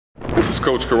is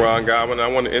Coach Karan Godwin. I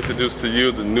want to introduce to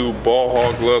you the new Ball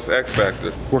Hog Gloves X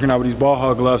Factor. Working out with these Ball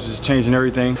Hog Gloves is changing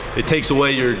everything. It takes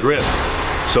away your grip,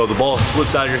 so the ball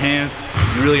slips out of your hands.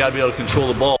 You really got to be able to control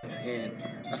the ball. And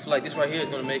I feel like this right here is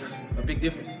going to make a big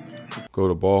difference. Go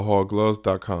to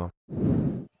ballhoggloves.com.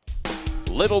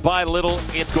 Little by little,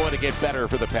 it's going to get better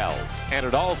for the Pels. And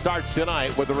it all starts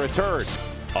tonight with the return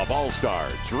of All-Star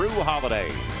Jrue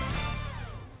Holiday.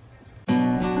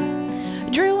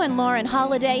 Jrue and Lauren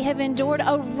Holiday have endured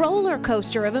a roller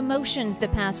coaster of emotions the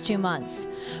past 2 months.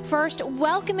 First,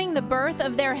 welcoming the birth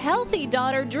of their healthy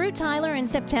daughter, Jrue Tyler, in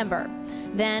September.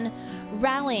 Then,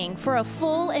 rallying for a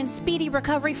full and speedy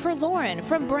recovery for Lauren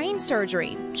from brain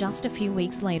surgery just a few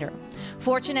weeks later.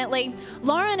 Fortunately,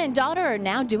 Lauren and daughter are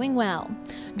now doing well.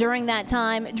 During that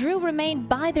time, Jrue remained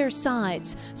by their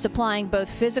sides, supplying both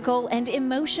physical and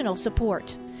emotional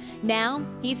support. Now,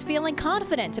 he's feeling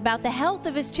confident about the health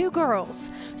of his 2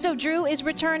 girls. So Jrue is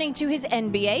returning to his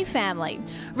NBA family,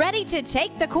 ready to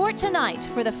take the court tonight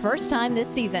for the first time this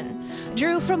season.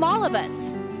 Jrue, from all of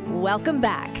us, welcome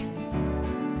back.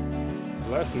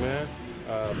 Blessed, man.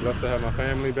 Blessed to have my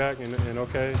family back and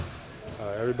okay.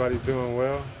 Everybody's doing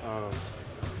well.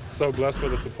 So blessed for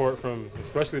the support from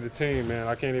especially the team, man.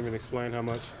 I can't even explain how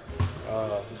much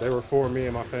they were for me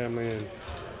and my family, and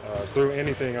through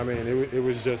anything. I mean, it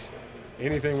was just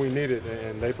anything we needed,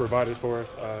 and they provided for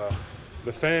us.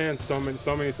 The fans, so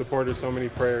many supporters, so many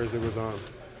prayers. It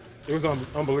was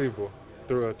unbelievable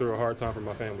through a hard time for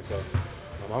my family. So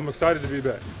I'm excited to be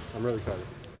back. I'm really excited.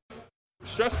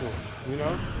 Stressful, you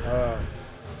know.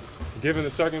 Given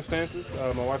the circumstances,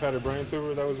 my wife had a brain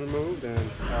tumor that was removed,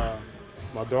 and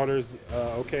my daughter's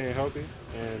okay and healthy.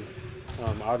 And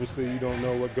obviously, you don't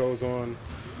know what goes on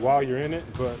while you're in it,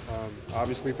 but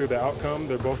obviously through the outcome,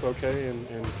 they're both okay,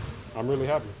 and I'm really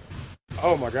happy.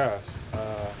 Oh my gosh,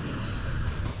 I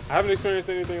haven't experienced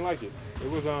anything like it. It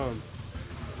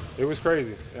was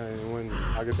crazy, and when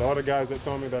I guess all the guys that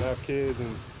told me that have kids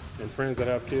and friends that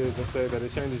have kids that say that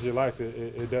it changes your life,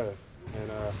 it does,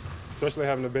 and especially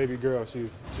having a baby girl,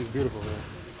 she's beautiful, man.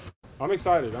 I'm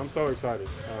excited. I'm so excited.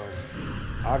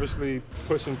 Obviously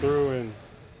pushing through and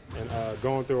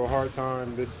going through a hard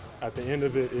time. At the end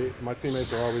of it, my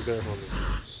teammates were always there for me.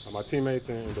 My teammates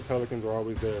and the Pelicans were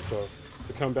always there. So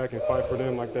to come back and fight for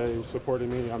them like they supported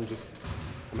me, I'm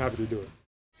happy to do it.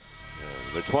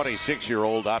 The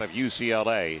 26-year-old out of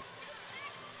UCLA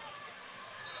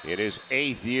in his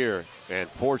 8th year, and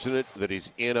fortunate that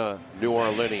he's in a New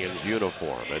Orleans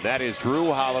uniform. And that is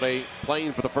Jrue Holiday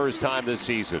playing for the first time this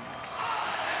season.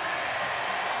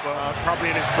 Probably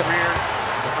in his career.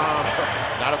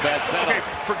 Not a bad setup. Okay,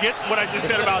 forget what I just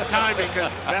said about timing,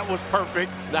 because that was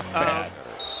perfect. Not bad.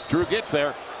 Jrue gets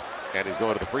there, and he's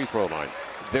going to the free throw line.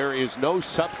 There is no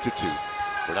substitute.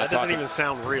 That doesn't even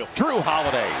sound real. Jrue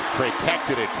Holiday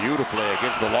protected it beautifully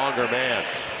against the longer man.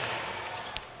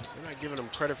 They're not giving them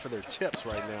credit for their tips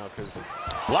right now, because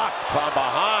blocked from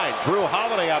behind. Jrue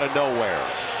Holiday out of nowhere.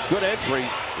 Good entry.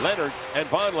 Leonard and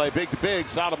Vonleh big to big.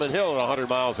 Solomon Hill at 100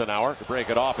 miles an hour to break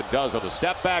it off, and does on the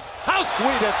step back. How sweet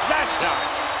and snatch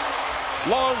down.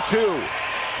 Long 2.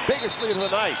 Biggest lead of the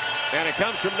night. And it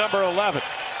comes from number 11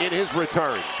 in his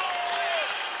return.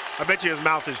 I bet you his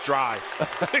mouth is dry.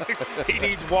 He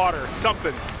needs water,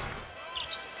 something.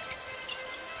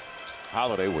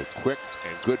 Holiday with quick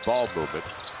and good ball movement.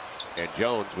 And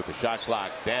Jones with the shot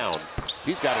clock down.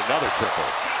 He's got another triple.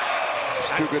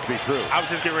 It's too good to be true. I was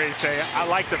just getting ready to say, I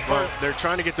like the first. They're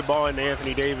trying to get the ball into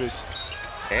Anthony Davis.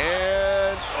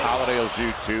 And Holiday will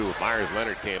shoot 2. Myers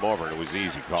Leonard came over, and it was an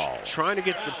easy call. Trying to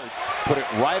get the... Put it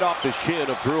right off the shin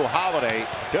of Jrue Holiday.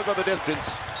 He'll go the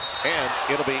distance, and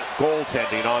it'll be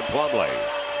goaltending on Plumlee.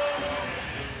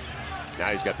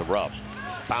 Now he's got the rub.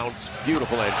 Bounce,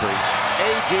 beautiful entry.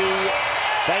 AD,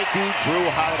 thank you, Jrue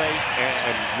Holiday,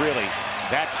 and really,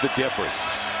 that's the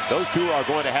difference. Those two are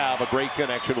going to have a great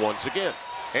connection once again,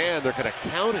 and they're going to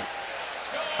count it.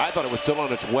 I thought it was still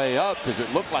on its way up because it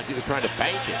looked like he was trying to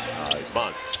bank it.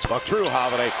 Months. But Jrue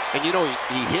Holiday, and you know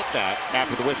he hit that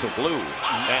after the whistle blew,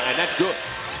 and that's good.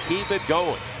 Keep it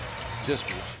going. Just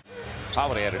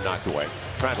Holiday had it knocked away,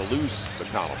 trying to lose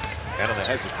McCollum. And on the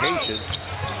hesitation,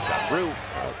 got through.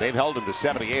 They've held him to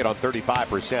 78 on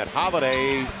 35%.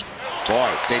 Holiday,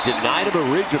 boy, they denied him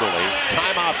originally.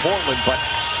 Timeout Portland, but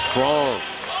strong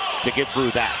to get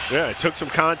through that. Yeah, it took some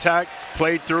contact,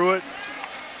 played through it,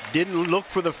 didn't look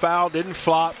for the foul, didn't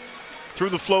flop, threw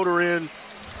the floater in.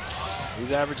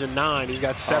 He's averaging 9. He's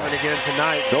got 7 again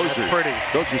tonight. Those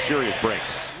are serious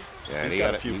breaks. Yeah, he's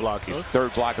got a few blocks. His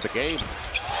third block of the game.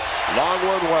 Long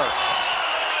one works.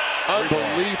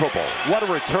 Unbelievable. What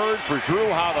a return for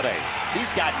Jrue Holiday.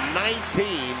 He's got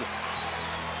 19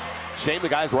 Shame the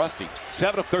guy's rusty.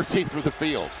 7 of 13 from the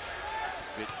field.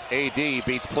 AD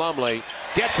beats Plumlee,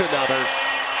 gets another,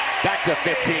 back to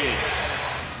 15.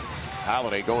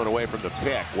 Holiday going away from the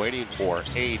pick, waiting for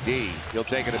AD. He'll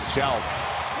take it himself.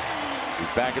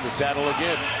 He's back in the saddle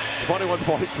again. 21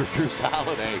 points for Jrue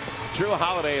Holiday. Jrue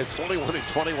Holiday has 21 in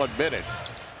 21 minutes.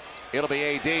 It'll be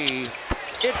AD.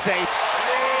 It's safe.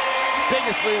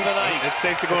 Biggest lead of the night. It's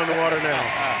safe to go in the water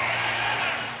now.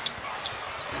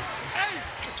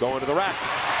 Going to the rack.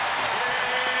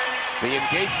 The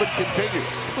engagement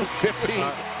continues. 15.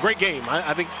 Great game.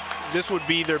 I think this would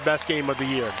be their best game of the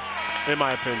year, in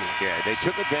my opinion. Yeah, they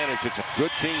took advantage. It's a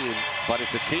good team, but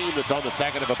it's a team that's on the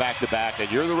second of a back-to-back,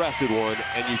 and you're the rested one,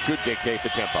 and you should dictate the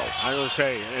tempo. I was gonna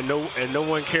say, and no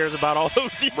one cares about all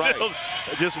those details.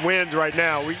 Right. It just wins right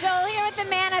now. Joel here with the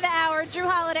man of the hour, Jrue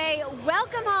Holiday.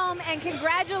 Welcome home and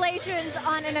congratulations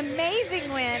on an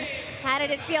amazing win. How did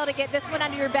it feel to get this one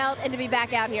under your belt and to be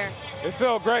back out here? It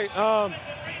felt great.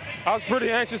 I was pretty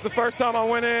anxious the first time I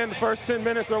went in, the first 10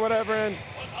 minutes or whatever, and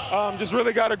just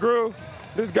really got a groove.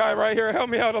 This guy right here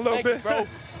helped me out a little bit.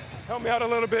 Helped me out a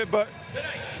little bit, but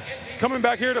coming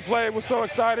back here to play was so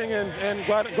exciting, and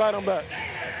glad I'm back.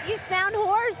 You sound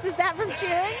hoarse. Is that from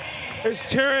cheering? It's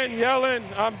cheering, yelling.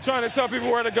 I'm trying to tell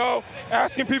people where to go,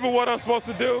 asking people what I'm supposed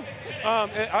to do.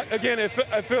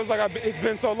 It feels like it's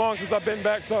been so long since I've been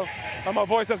back, so my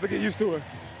voice has to get used to it.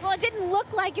 Well, it didn't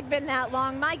look like it'd been that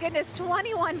long. My goodness,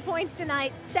 21 points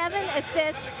tonight, 7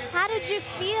 assists. How did you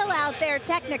feel out there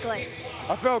technically?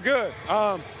 I felt good.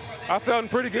 I felt in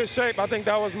pretty good shape. I think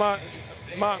that was my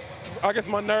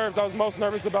nerves. I was most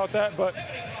nervous about that, but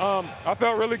I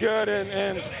felt really good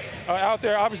and out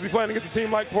there, obviously playing against a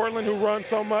team like Portland who runs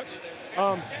so much.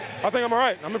 I think I'm all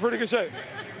right. I'm in pretty good shape.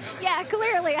 Yeah,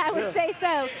 clearly, I would say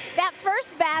so. That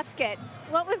first basket,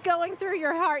 what was going through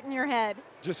your heart and your head?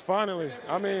 Just finally.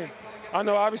 I mean, I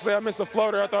know obviously I missed the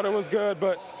floater. I thought it was good,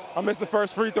 but I missed the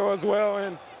first free throw as well,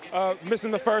 and missing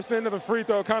the first end of a free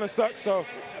throw kind of sucks. So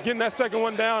getting that second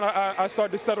one down, I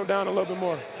started to settle down a little bit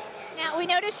more. Now, we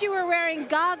noticed you were wearing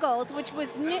goggles, which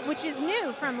is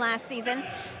new from last season.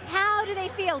 How do they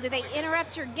feel? Do they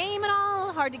interrupt your game at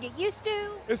all? Hard to get used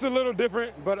to? It's a little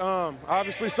different, but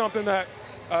obviously something that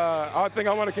I think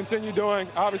I want to continue doing.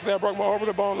 Obviously, I broke my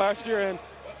orbital bone last year, and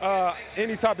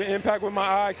any type of impact with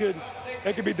my eye could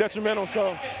be detrimental.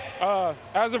 So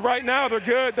as of right now, they're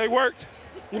good. They worked.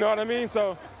 You know what I mean?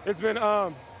 So it's been,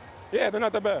 they're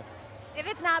not that bad. If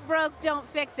it's not broke, don't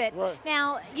fix it. Right.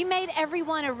 Now, you made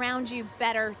everyone around you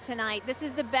better tonight. This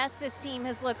is the best this team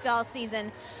has looked all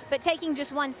season. But taking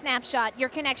just one snapshot, your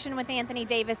connection with Anthony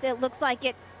Davis, it looks like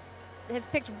it has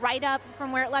picked right up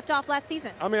from where it left off last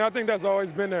season. I mean, I think that's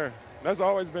always been there. That's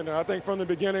always been there. I think from the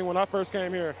beginning when I first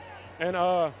came here. And,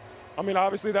 I mean,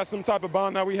 obviously that's some type of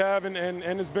bond that we have, and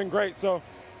it's been great. So,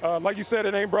 like you said,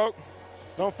 it ain't broke.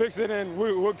 Don't fix it, and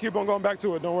we'll keep on going back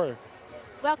to it. Don't worry.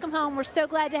 Welcome home. We're so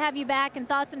glad to have you back, and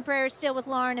thoughts and prayers still with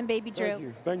Lauren and baby Jrue. Thank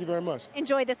you. Thank you very much.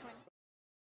 Enjoy this one.